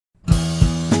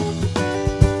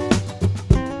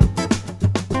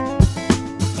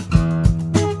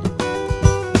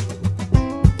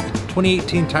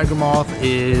2018 Tiger Moth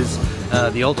is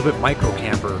the ultimate micro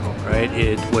camper, right?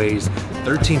 It weighs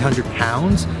 1,300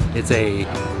 pounds. It's a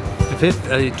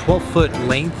 12-foot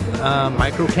length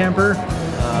micro camper.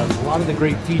 A lot of the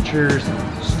great features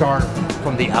start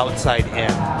from the outside in,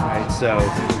 right? So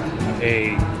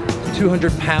a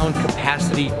 200-pound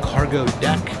capacity cargo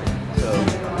deck. So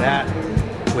that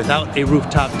without a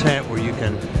rooftop tent where you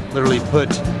can literally put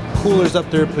coolers up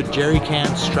there, put jerry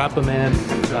cans, strap them in.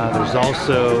 There's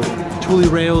also tule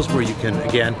rails where you can,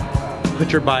 again,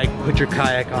 put your bike, put your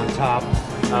kayak on top.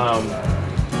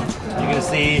 You're gonna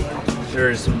see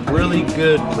there's some really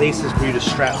good places for you to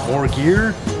strap more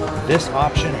gear. This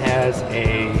option has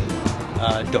a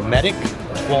Dometic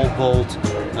 12-volt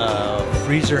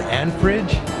freezer and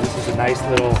fridge. This is a nice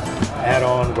little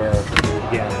add-on where,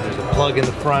 again, there's a plug in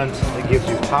the front that gives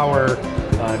you power.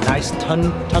 Nice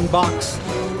ton box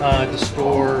to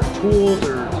store tools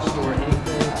or to store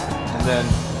anything, and then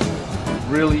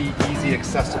really easy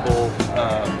accessible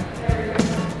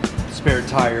spare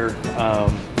tire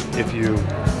if you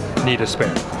need a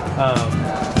spare.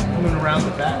 Coming around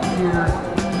the back here,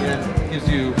 again, gives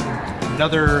you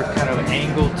another kind of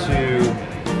angle to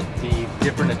the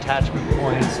different attachment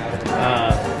points.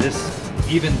 This,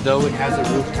 even though it has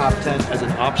a rooftop tent as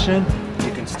an option,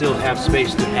 you can still have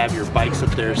space to have your bikes up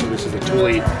there. So this is a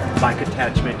Thule bike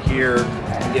attachment here.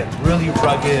 You get really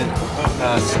rugged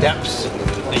steps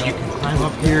that you can climb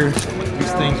up here.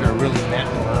 These things are really meant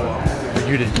for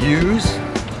you to use.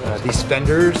 These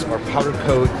fenders are powder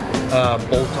coat,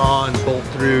 bolt on, bolt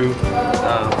through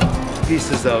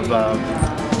pieces of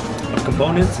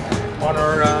components on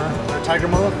our Tiger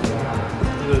Moth.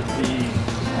 The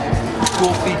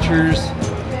cool features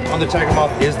on the Tiger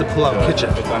Moth is the pull-out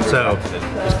kitchen. So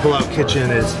this pull-out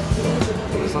kitchen is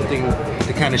something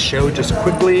to kind of show just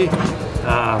quickly.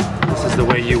 This is the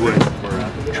way you would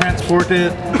transport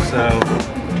it. So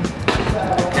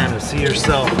you kind of see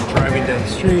yourself driving down the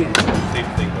street.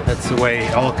 That's the way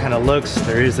it all kind of looks.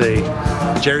 There is a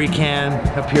jerry can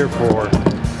up here for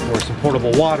some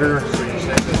portable water.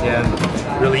 Again,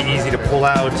 really easy to pull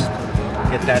out.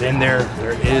 Get that in there.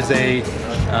 There is a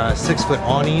 6-foot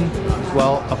awning as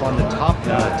well up on the top.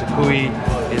 Tepui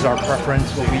is our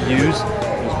preference, what we use,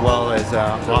 as well as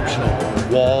optional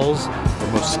walls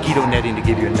or mosquito netting to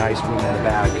give you a nice room in the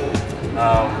back.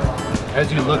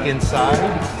 As you look inside,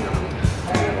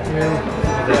 here,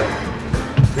 the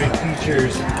great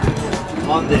features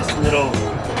on this little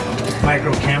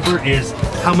micro camper is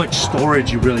how much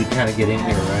storage you really kind of get in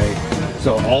here, right?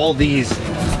 So all these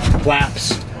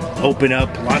flaps open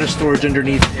up, a lot of storage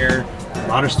underneath there, a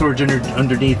lot of storage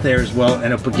underneath there as well,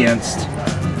 and up against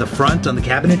the front on the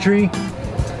cabinetry.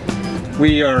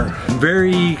 We are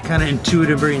very kind of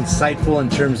intuitive, very insightful in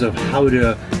terms of how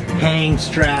to hang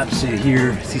straps.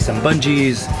 You see some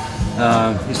bungees,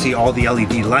 you see all the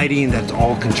LED lighting, that's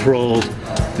all controlled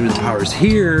through the powers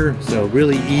here, so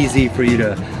really easy for you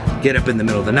to get up in the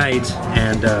middle of the night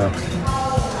and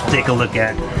take a look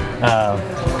at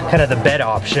kind of the bed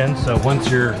option. So once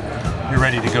you're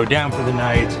ready to go down for the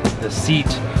night, the seat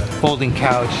folding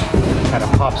couch kind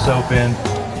of pops open,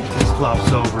 this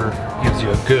flops over, gives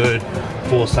you a good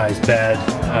full-size bed,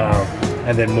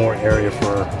 and then more area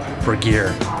for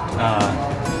gear.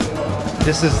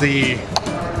 This is the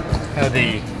kind of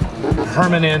the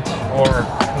permanent or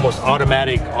almost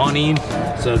automatic awning.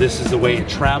 So this is the way it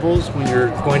travels when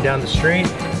you're going down the street.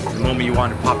 The moment you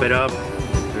want to pop it up,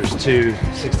 there's two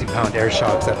 60-pound air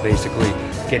shocks that basically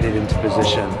get it into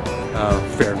position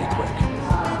fairly quick.